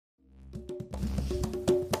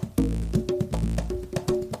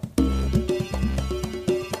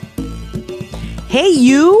Hey,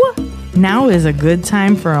 you! Now is a good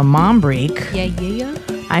time for a mom break. Yeah.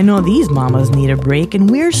 I know these mamas need a break, and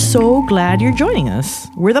we're so glad you're joining us.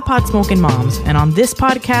 We're the Pot Smoking Moms, and on this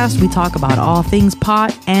podcast, we talk about all things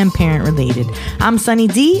pot and parent related. I'm Sunny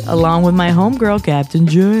D, along with my homegirl, Captain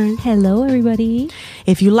J. Hello, everybody.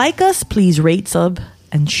 If you like us, please rate, sub,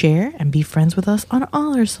 and share, and be friends with us on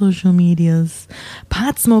all our social medias.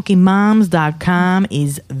 PotSmokingMoms.com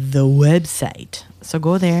is the website. So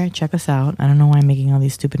go there, check us out. I don't know why I'm making all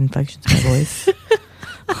these stupid inflections in my voice.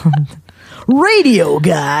 Radio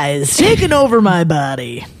guys, taking over my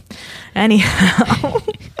body. Anyhow,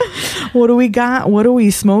 what do we got? What are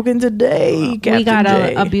we smoking today, Captain We got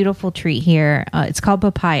J? a beautiful treat here. It's called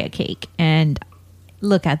papaya cake, and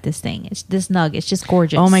look at this thing. It's this nug. It's just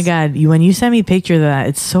gorgeous. Oh my God! When you sent me a picture of that,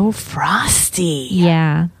 it's so frosty.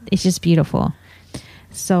 Yeah, it's just beautiful.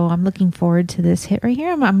 So I'm looking forward to this hit right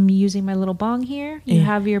here. I'm using my little bong here. You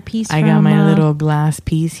have your piece. I got my little glass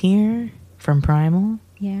piece here from Primal.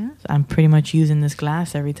 Yeah. I'm pretty much using this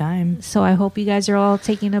glass every time. So I hope you guys are all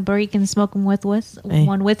taking a break and smoking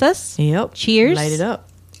one with us. Yep. Cheers. Light it up.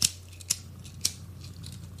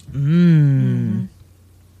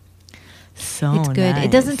 So It's good. nice.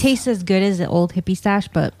 It doesn't taste as good as the old hippie stash,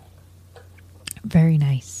 but very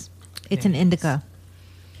nice. It's an indica.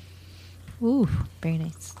 Ooh, very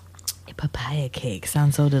nice. A papaya cake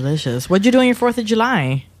sounds so delicious. What'd you do on your 4th of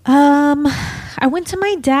July? I went to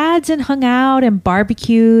my dad's and hung out and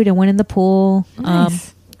barbecued and went in the pool.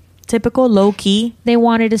 Nice. Typical low key. They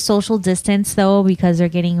wanted a social distance though because they're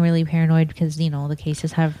getting really paranoid because the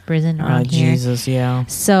cases have risen around here. Jesus, yeah.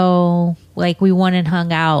 So we went and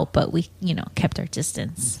hung out, but we kept our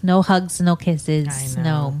distance. No hugs, no kisses, I know.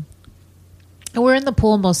 no. And we're in the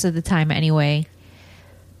pool most of the time anyway,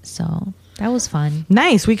 so that was fun.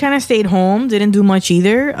 Nice. We kind of stayed home. Didn't do much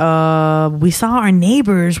either. We saw our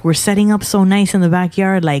neighbors were setting up so nice in the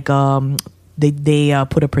backyard. Like they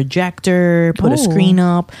put a projector, put a screen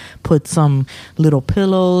up, put some little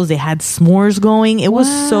pillows. They had s'mores going. It was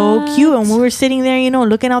so cute. And we were sitting there,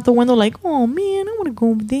 looking out the window like, oh man, I want to go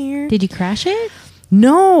over there. Did you crash it?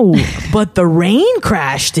 No, but the rain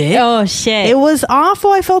crashed it. Oh shit! It was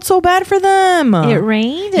awful. I felt so bad for them. It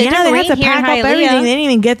rained. They had to pack up everything. They didn't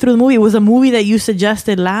even get through the movie. It was a movie that you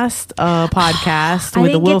suggested last podcast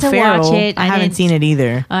with the Will Ferrell. I haven't seen it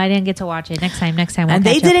either. I didn't get to watch it. Next time. And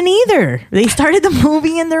they didn't either. They started the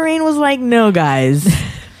movie and the rain was like, no, guys.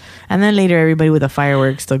 And then later, everybody with the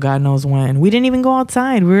fireworks till God knows when. We didn't even go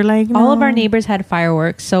outside. We were like, no. All of our neighbors had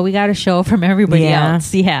fireworks, so we got a show from everybody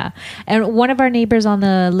else. Yeah. And one of our neighbors on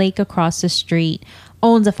the lake across the street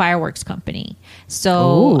owns a fireworks company.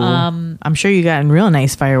 So I'm sure you got real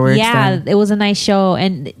nice fireworks. Yeah, then. it was a nice show.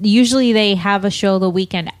 And usually they have a show the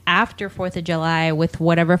weekend after 4th of July with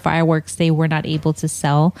whatever fireworks they were not able to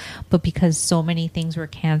sell. But because so many things were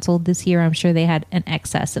canceled this year, I'm sure they had an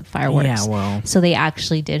excess of fireworks. Yeah, well. So they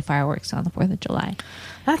actually did fireworks on the 4th of July.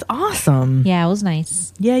 That's awesome. Yeah, it was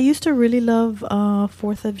nice. Yeah, I used to really love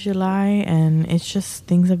 4th of July, and it's just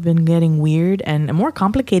things have been getting weird and more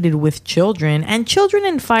complicated with children. And children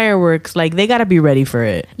and fireworks, they got to be ready for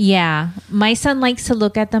it. Yeah. My son likes to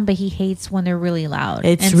look at them, but he hates when they're really loud.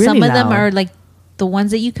 It's and really some of loud. them are the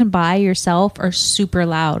ones that you can buy yourself are super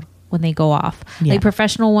loud when they go off. Yeah.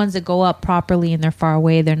 Professional ones that go up properly and they're far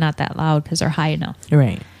away, they're not that loud because they're high enough.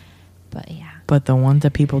 Right. But yeah. But the ones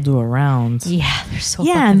that people do around. Yeah, they're so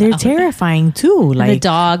Yeah, and they're loud. terrifying too. And the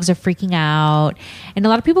dogs are freaking out. And a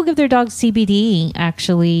lot of people give their dogs CBD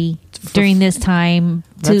actually during this time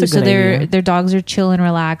too. That's a So good idea. their dogs are chill and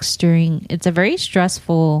relaxed it's a very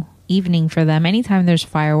stressful evening for them. Anytime there's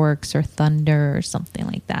fireworks or thunder or something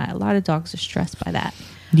like that. A lot of dogs are stressed by that.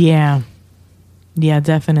 Yeah. Yeah,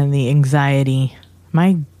 definitely. Anxiety.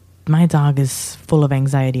 My dog is full of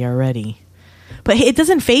anxiety already. But it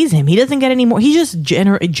doesn't faze him. He doesn't get any more. He's just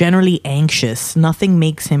generally anxious. Nothing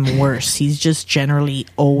makes him worse. He's just generally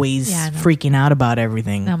always freaking out about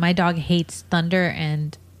everything. No, my dog hates thunder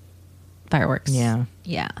and fireworks. Yeah.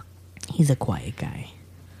 Yeah. He's a quiet guy.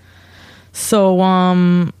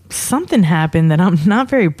 So, something happened that I'm not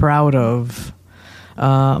very proud of.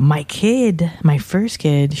 My first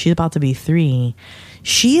kid, she's about to be 3.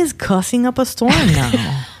 She is cussing up a storm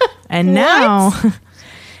now. And now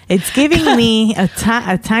it's giving me a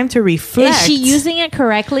time to reflect. Is she using it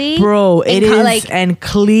correctly? Bro, it is. And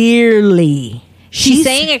clearly. She's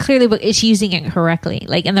saying it clearly, but is she using it correctly?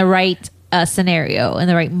 In the right scenario, in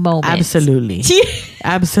the right moment? Absolutely.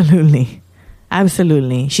 Absolutely.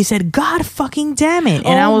 Absolutely. She said, God fucking damn it.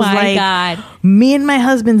 And I was like, God. me and my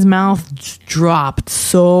husband's mouth dropped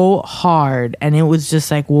so hard. And it was just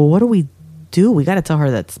like, well, what do we do? We got to tell her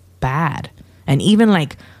that's bad. And even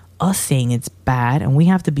like us saying it's bad, and we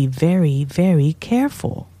have to be very, very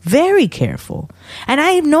careful. Very careful. And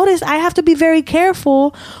I've noticed I have to be very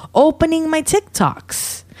careful opening my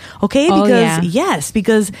TikToks. Okay? Because, yes,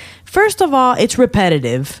 because first of all, it's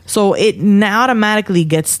repetitive. So it automatically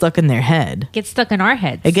gets stuck in their head. Gets stuck in our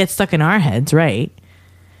heads. It gets stuck in our heads, right?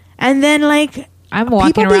 And then like, I'm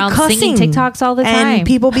walking around singing TikToks all the time. And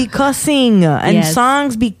people be cussing. And Yes.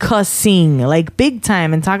 songs be cussing. Like big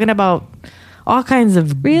time. And talking about all kinds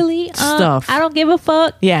of really stuff. I don't give a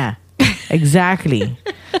fuck. Yeah, exactly.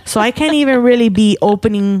 So I can't even really be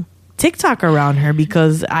opening TikTok around her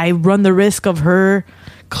because I run the risk of her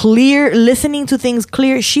listening to things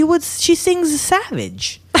clear. She sings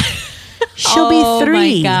Savage. She'll Oh, be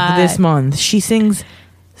 3 my God. this month. She sings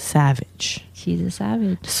Savage. She's a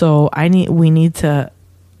savage. So I need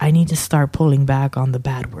to start pulling back on the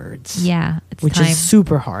bad words. Yeah, it's which time. is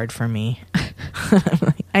super hard for me.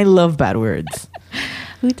 I love bad words.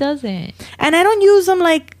 Who doesn't? And I don't use them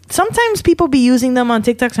like, sometimes people be using them on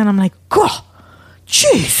TikToks and I'm like, God,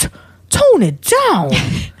 jeez, tone it down.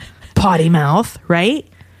 Potty mouth, right?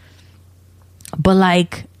 But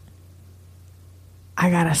like, I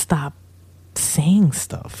gotta stop saying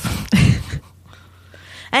stuff.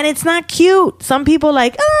 And it's not cute. Some people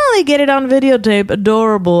like, oh, they get it on videotape.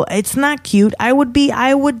 Adorable. It's not cute.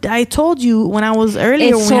 I told you when I was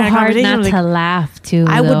earlier. It's when so we had a hard conversation, not like, to laugh too.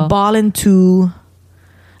 I though. would ball into,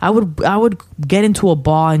 I would get into a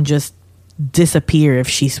ball and just disappear if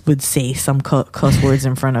she would say some cuss words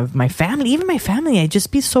in front of my family. Even my family, I'd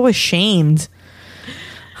just be so ashamed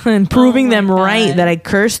and proving them God. right that I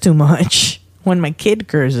curse too much when my kid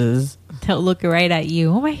curses. They'll look right at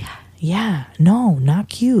you. Oh my God. Yeah, no, not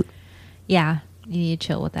cute. Yeah, you need to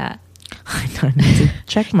chill with that. I need to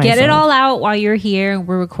check myself. Get it all out while you're here.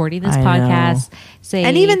 We're recording this I podcast. know. Say,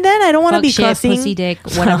 And even then, I don't want to fuck be shit, cussing. pussy dick,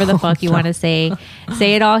 whatever the fuck you want to say.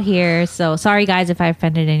 Say it all here. So sorry, guys, if I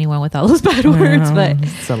offended anyone with all those bad words, but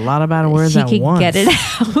it's a lot of bad words she at can once. get it out.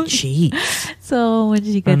 Jeez, So when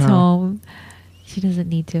she gets know. home, she doesn't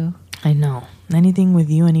need to. I know. Anything with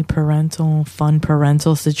you? Any fun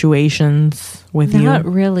parental situations with you? Not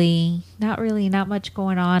really. Not much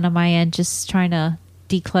going on my end. Just trying to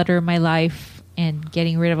declutter my life and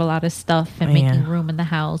getting rid of a lot of stuff and making room in the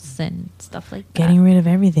house and stuff like that. Getting rid of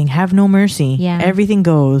everything. Have no mercy. Yeah. Everything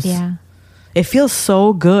goes. Yeah, It feels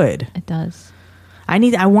so good. it does.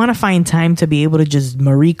 I want to find time to be able to just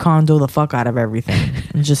Marie Kondo the fuck out of everything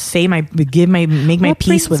and just make my What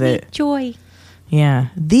peace with brings me it. Joy. Yeah.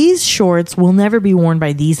 These shorts will never be worn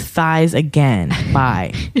by these thighs again.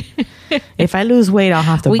 Bye. If I lose weight, I'll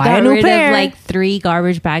have to We buy got a new rid pair. of like 3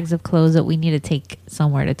 garbage bags of clothes that we need to take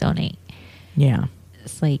somewhere to donate. Yeah.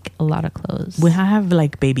 It's like a lot of clothes. I have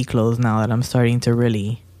like baby clothes now that I'm starting to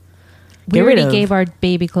really We get rid already of. gave our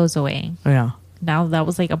baby clothes away. Yeah. Now that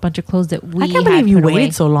was like a bunch of clothes that we I can't had believe you put waited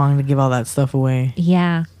away. so long to give all that stuff away.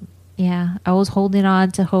 Yeah. I was holding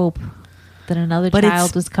on to hope that another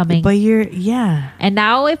child was coming. But yeah. And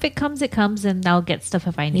now if it comes, it comes, and I'll get stuff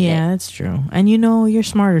if I need Yeah, it. that's true. And you're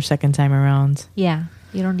smarter second time around. Yeah.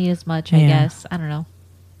 You don't need as much, I Yeah. guess. I don't know.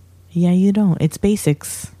 Yeah, you don't. It's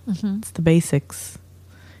basics. Mm-hmm. It's the basics.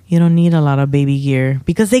 You don't need a lot of baby gear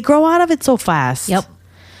because they grow out of it so fast. Yep.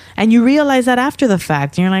 And you realize that after the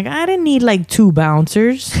fact. And you're like, I didn't need like 2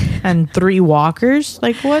 bouncers and 3 walkers.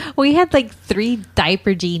 Like what? We had like 3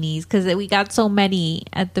 diaper genies because we got so many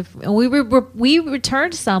at the. And we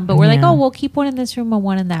returned some, but we're like, Yeah. oh, we'll keep one in this room and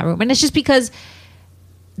one in that room, and it's just because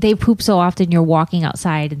they poop so often. You're walking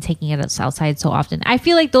outside and taking it outside so often. I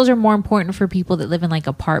feel like those are more important for people that live in like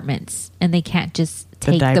apartments and they can't just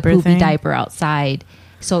take the diaper poopy thing? diaper outside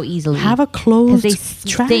so easily. Have a 'Cause closed they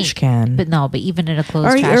trash stink. can. But even in a closed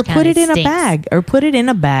or trash can, put it in stinks. a bag. Or put it in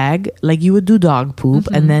a bag like you would do dog poop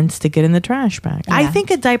and then stick it in the trash bag. I Yeah.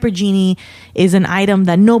 think a diaper genie is an item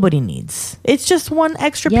that nobody needs. It's just one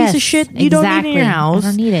extra piece of Yes, shit you don't need in your exactly. house. I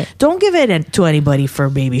don't need it. Don't give it to anybody for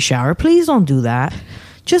a baby shower. Please don't do that.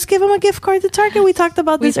 Just give them a gift card to Target. We talked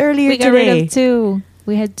about this earlier we got today. rid of 2.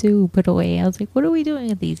 We had 2 put away. I was like, what are we doing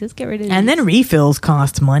with these? Let's get rid of these. And then refills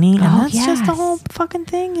cost money. And Oh, that's just the yes. whole fucking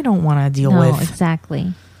thing you don't want to deal no, with.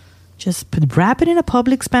 exactly. Just wrap it in a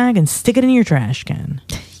Publix bag and stick it in your trash can.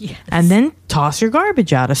 Yes. And then toss your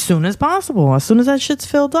garbage out as soon as possible. As soon as that shit's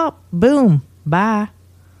filled up, boom, bye.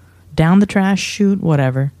 Down the trash chute,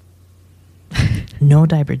 whatever. No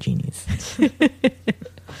diaper genies.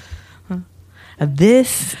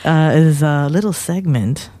 This is a little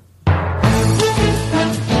segment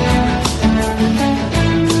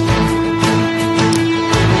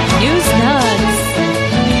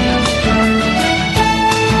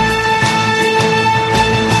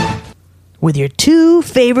with your two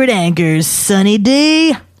favorite anchors, Sunny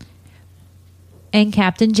D and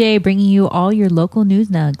Captain J, bringing you all your local news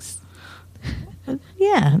nugs.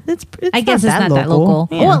 Yeah, it's I guess it's not that local.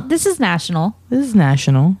 Yeah. Well, this is national. This is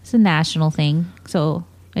national. It's a national thing, so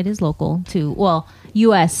it is local too. Well,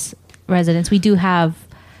 U.S. residents. We do have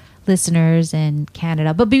listeners in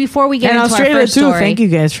Canada, but before we get and into Australia our first too. story, Thank you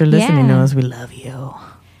guys for listening to Yeah. us. We love you.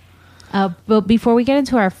 But before we get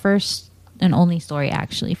into our first and only story,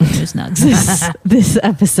 actually, for News Nugs, this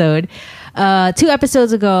episode, 2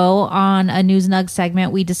 episodes ago on a News Nugs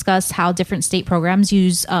segment, we discussed how different state programs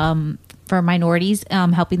use for minorities,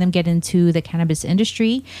 helping them get into the cannabis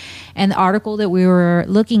industry. And the article that we were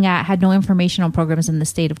looking at had no information on programs in the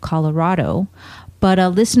state of Colorado. But a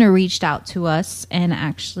listener reached out to us and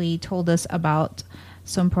actually told us about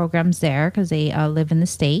some programs there because they live in the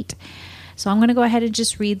state. So I'm going to go ahead and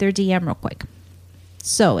just read their DM real quick.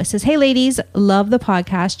 So it says, "Hey ladies, love the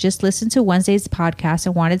podcast. Just listened to Wednesday's podcast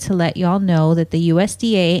and wanted to let y'all know that the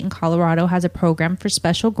USDA in Colorado has a program for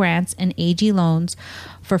special grants and AG loans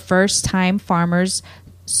for first-time farmers,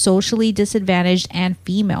 socially disadvantaged, and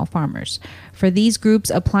female farmers. For these groups,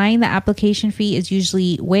 applying the application fee is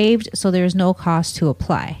usually waived, so there is no cost to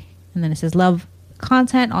apply." And then it says, "Love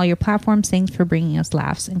content, all your platforms. Thanks for bringing us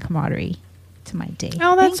laughs and camaraderie to my day."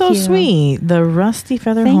 Oh, that's Thank so you. sweet. The Rusty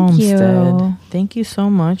Feather Thank Homestead. you. Thank you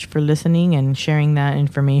so much for listening and sharing that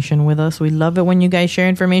information with us. We love it when you guys share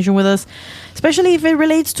information with us, especially if it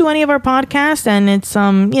relates to any of our podcasts and it's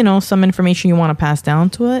some information you want to pass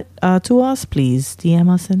down to us. Please DM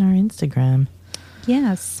us in our Instagram.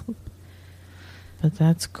 Yes. But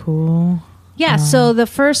that's cool. Yeah, so the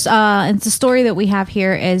first and the story that we have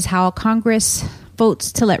here is how Congress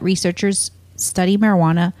votes to let researchers study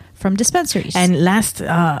marijuana from dispensaries. And last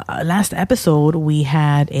episode, we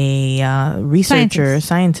had a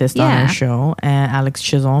scientist on Yeah. our show, Alex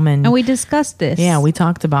Chisholm, and we discussed this. yeah, we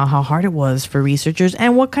talked about how hard it was for researchers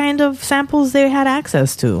and what kind of samples they had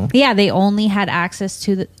access to. Yeah, they only had access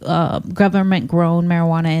to the government-grown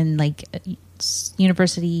marijuana in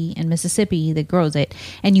university in Mississippi that grows it,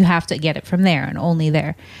 and you have to get it from there and only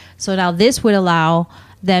there. So now this would allow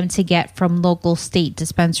them to get from local state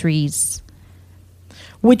dispensaries.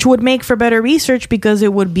 Which would make for better research because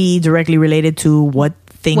it would be directly related to what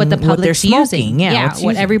The they're public's smoking. using. Yeah, what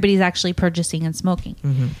using. everybody's actually purchasing and smoking.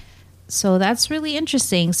 Mm-hmm. So that's really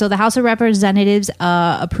interesting. So the House of Representatives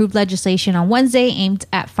approved legislation on Wednesday aimed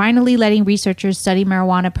at finally letting researchers study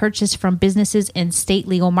marijuana purchased from businesses in state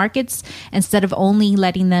legal markets instead of only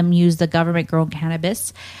letting them use the government-grown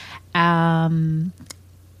cannabis.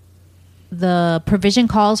 The provision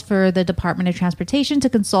calls for the Department of Transportation to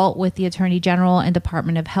consult with the Attorney General and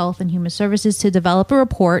Department of Health and Human Services to develop a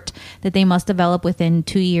report that they must develop within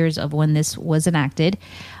 2 years of when this was enacted.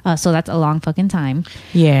 So that's a long fucking time.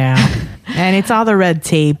 Yeah. And it's all the red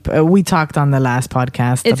tape. We talked on the last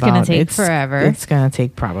podcast It's about gonna take forever. It's going to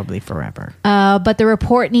take probably forever. But the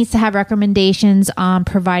report needs to have recommendations on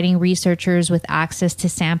providing researchers with access to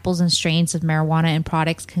samples and strains of marijuana and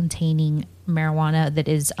products containing marijuana that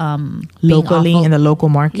is Locally in the local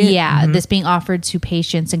market. Yeah, this being offered to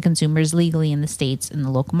patients and consumers legally in the states in the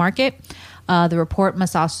local market. The report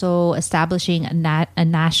must also establishing a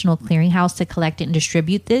national clearinghouse to collect and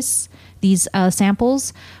distribute these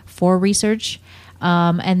samples for research.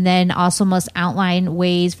 And then also must outline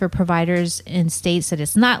ways for providers in states that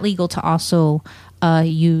it's not legal to also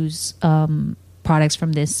use products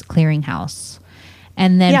from this clearinghouse.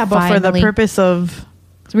 And then but for the purpose of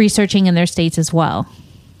researching in their states as well.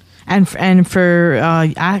 And for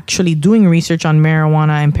actually doing research on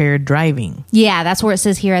marijuana impaired driving. Yeah, that's where it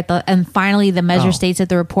says here and finally the measure states that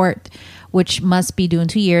the report, which must be due in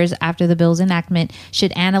 2 years after the bill's enactment,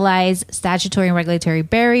 should analyze statutory and regulatory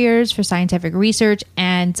barriers for scientific research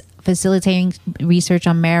and facilitating research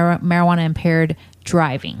on marijuana impaired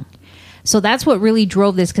driving. So that's what really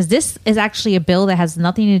drove this, because this is actually a bill that has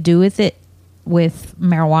nothing to do with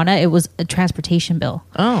marijuana. It was a transportation bill.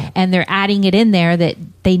 And they're adding it in there that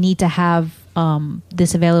they need to have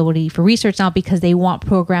this availability for research now because they want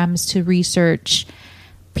programs to research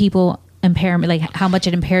people impairment, like how much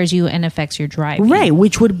it impairs you and affects your driving. Right,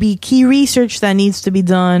 which would be key research that needs to be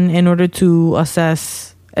done in order to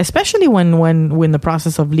assess, especially when the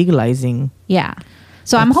process of legalizing. Yeah.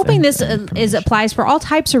 So I'm hoping this applies for all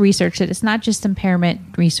types of research, that it's not just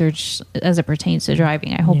impairment research as it pertains to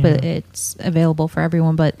driving. I hope it's available for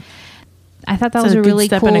everyone, but I thought that was a really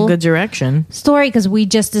step cool in a good direction story, because we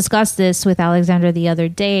just discussed this with Alexandra the other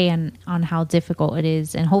day and on how difficult it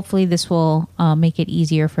is, and hopefully this will make it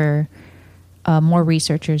easier for more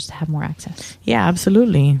researchers to have more access. Yeah,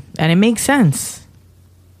 absolutely. And it makes sense.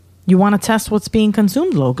 You want to test what's being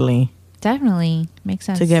consumed locally. Definitely makes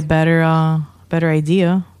sense to get better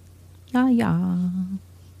idea. Yeah.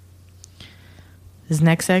 This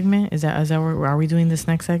next segment is that where are we doing this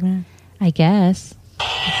next segment? I guess.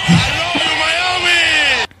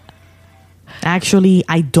 Actually,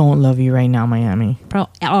 I don't love you right now, Miami. Bro,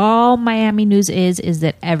 all Miami news is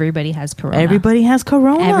that everybody has corona. Everybody has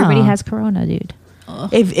corona. Everybody has corona, dude.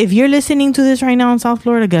 If you're listening to this right now in South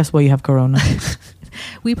Florida, guess what? You have corona.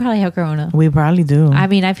 We probably have corona. We probably do. I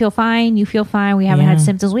mean, I feel fine. You feel fine. We haven't had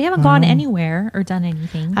symptoms. We haven't gone anywhere or done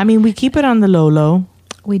anything. I mean, we keep it on the low.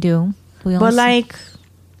 We do. But like,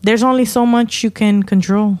 there's only so much you can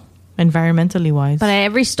control environmentally wise. But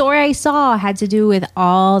every story I saw had to do with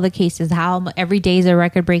all the cases. How every day is a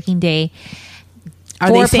record-breaking day. Are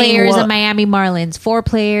 4 they saying players of Miami Marlins, 4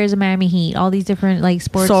 players of Miami Heat, all these different like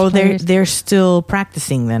sports. So players. they're still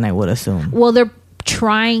practicing then, I would assume. Well,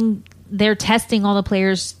 they're testing all the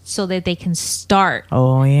players so that they can start.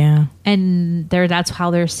 Oh yeah. And that's how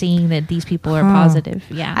they're seeing that these people are positive.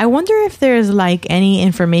 Yeah. I wonder if there's like any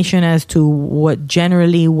information as to what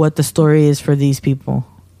the story is for these people.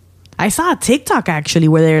 I saw a TikTok actually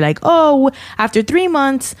where they're like, oh, after 3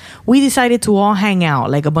 months, we decided to all hang out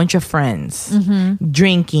like a bunch of friends,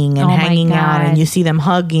 drinking and hanging out. And you see them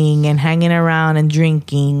hugging and hanging around and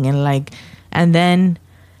drinking and then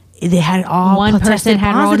they had all one person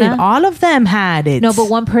had positive. Rona? All of them had it. No, but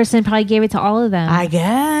one person probably gave it to all of them. I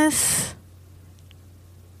guess.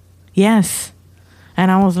 Yes.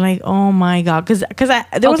 And I was like, oh my God. Because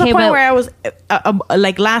there was a point where I was,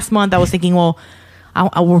 like last month, I was thinking, well,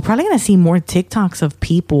 we're probably going to see more TikToks of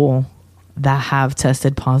people that have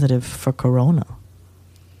tested positive for corona.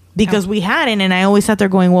 Because we hadn't. And I always sat there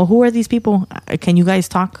going, well, who are these people? Can you guys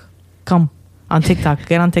talk? Come. On TikTok.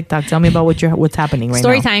 Get on TikTok. Tell me about what's happening right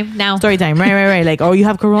Story now. time now. Story time. Right. Like, oh, you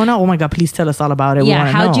have corona? Oh my God, please tell us all about it. Yeah,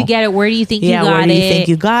 how'd you get it? Where do you think you got it? Where do you think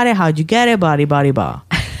you got it? How'd you get it? Body, bah.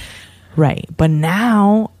 Right. But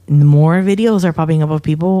now, more videos are popping up of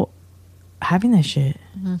people having that shit.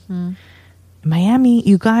 Mm-hmm. Miami,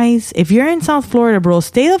 you guys, if you're in South Florida, bro,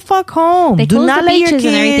 stay the fuck home. They Do not let your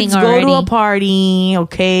kids go already. to a party,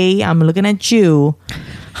 okay? I'm looking at you,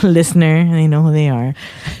 listener. They know who they are.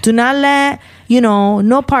 Do not let...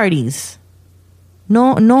 no parties.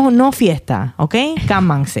 No fiesta, ¿ok?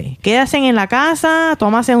 Cámanse. Quédase en la casa,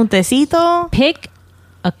 tómase un tecito. Pick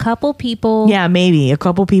a couple people. Yeah, maybe. A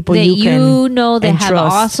couple people that you can that have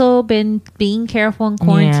trust. Also been being careful and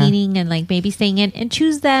quarantining and like maybe staying in and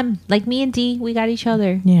choose them. Like me and Dee, we got each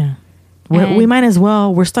other. Yeah. We might as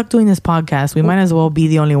well. We're stuck doing this podcast. We might as well be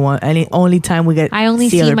the only one. Only time we get. I only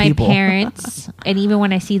see my people. parents, and even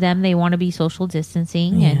when I see them, they want to be social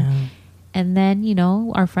distancing. And then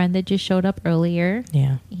our friend that just showed up earlier.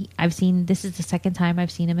 Yeah, this is the second time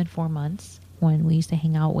I've seen him in 4 months. When we used to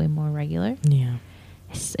hang out way more regular. Yeah,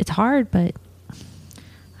 it's hard, but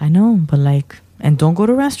I know. But and don't go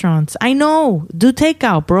to restaurants. I know. Do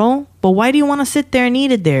takeout, bro. But why do you want to sit there and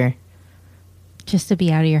eat it there? Just to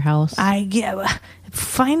be out of your house.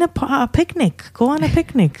 Find a picnic. Go on a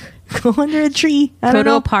picnic. Go under a tree. Go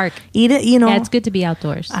to a park. Eat it. Yeah, it's good to be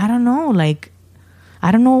outdoors. I don't know.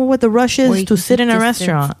 I don't know what the rush is to sit in a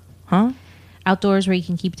restaurant. Huh? Outdoors where you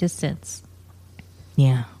can keep distance.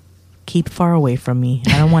 Yeah. Keep far away from me.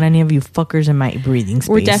 I don't want any of you fuckers in my breathing space.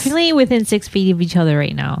 We're definitely within 6 feet of each other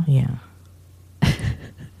right now. Yeah.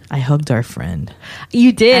 I hugged our friend.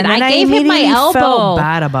 You did. I gave him my elbow. I felt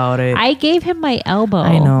bad about it. I gave him my elbow.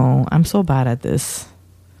 I know. I'm so bad at this.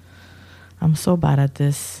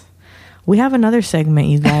 We have another segment,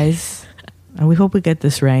 you guys. And we hope we get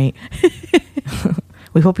this right.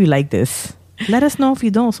 We hope you like this. Let us know if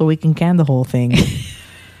you don't so we can can the whole thing.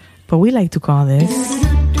 But we like to call this...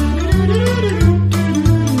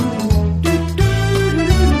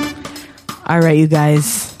 All right, you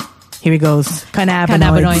guys. Here it goes.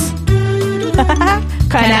 Cannabinoids.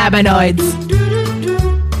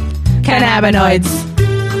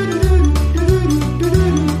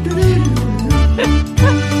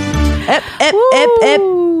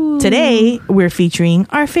 Today, we're featuring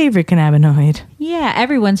our favorite cannabinoid. Yeah,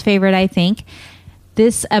 everyone's favorite, I think.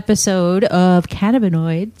 This episode of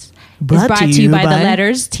Cannabinoids is brought to you by the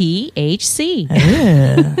letters THC.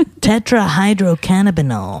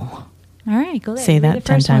 Tetrahydrocannabinol. All right, go there. Say that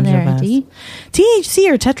 10 times real fast.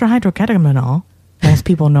 THC or tetrahydrocannabinol, most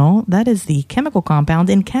people know, that is the chemical compound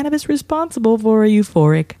in cannabis responsible for a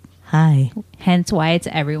euphoric high. Hence why it's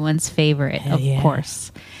everyone's favorite, of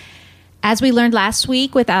course. As we learned last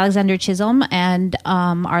week with Alexander Chisholm and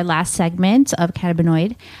our last segment of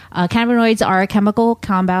cannabinoid, cannabinoids are chemical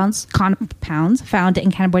compounds found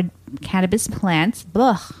in cannabis plants.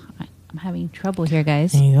 I'm having trouble here,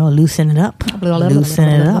 guys. There you go. Loosen it up. Loosen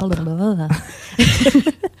it up.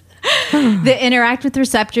 They interact with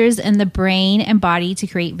receptors in the brain and body to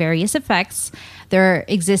create various effects. There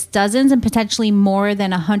exist dozens and potentially more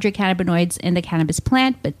than 100 cannabinoids in the cannabis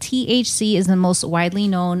plant, but THC is the most widely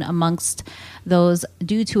known amongst those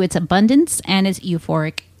due to its abundance and its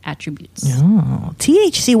euphoric attributes. Oh.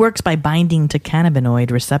 THC works by binding to cannabinoid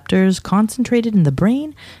receptors concentrated in the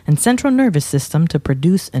brain and central nervous system to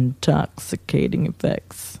produce intoxicating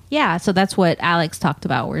effects. Yeah, so that's what Alex talked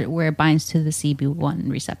about, where it binds to the CB1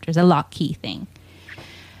 receptors, a lock key thing.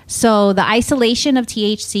 So the isolation of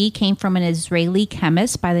THC came from an Israeli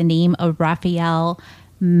chemist by the name of Raphael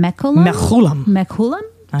Mechoulam. Mechoulam?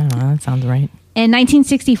 I don't know, that sounds right. In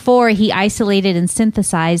 1964, he isolated and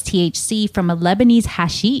synthesized THC from a Lebanese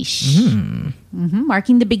hashish,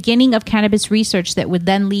 marking the beginning of cannabis research that would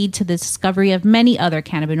then lead to the discovery of many other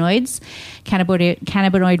cannabinoid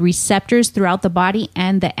receptors throughout the body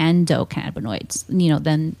and the endocannabinoids. You know,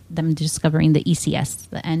 then them discovering the ECS,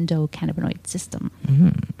 the endocannabinoid system.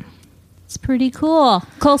 It's pretty cool.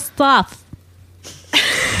 Cool stuff.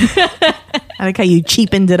 I like how you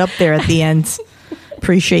cheapened it up there at the end.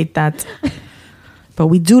 Appreciate that. But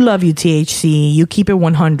we do love you, THC. You keep it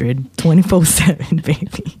 100, 24/7,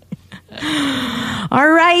 baby. All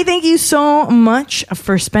right. Thank you so much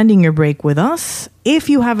for spending your break with us. If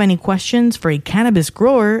you have any questions for a cannabis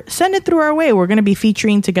grower, send it through our way. We're going to be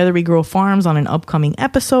featuring Together We Grow Farms on an upcoming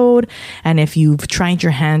episode. And if you've tried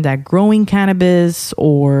your hand at growing cannabis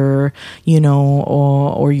or, you know,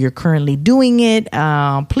 or you're currently doing it,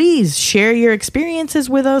 please share your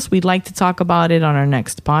experiences with us. We'd like to talk about it on our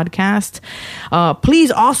next podcast.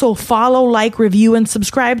 Please also follow, like, review, and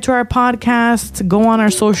subscribe to our podcast. Go on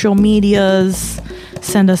our social medias.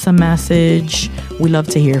 Send us a message. We love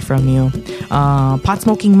to hear from you.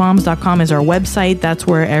 Potsmokingmoms.com is our website. That's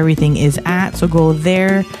where everything is at. So go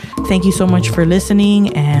there. Thank you so much for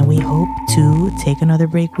listening. And we hope to take another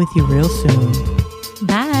break with you real soon.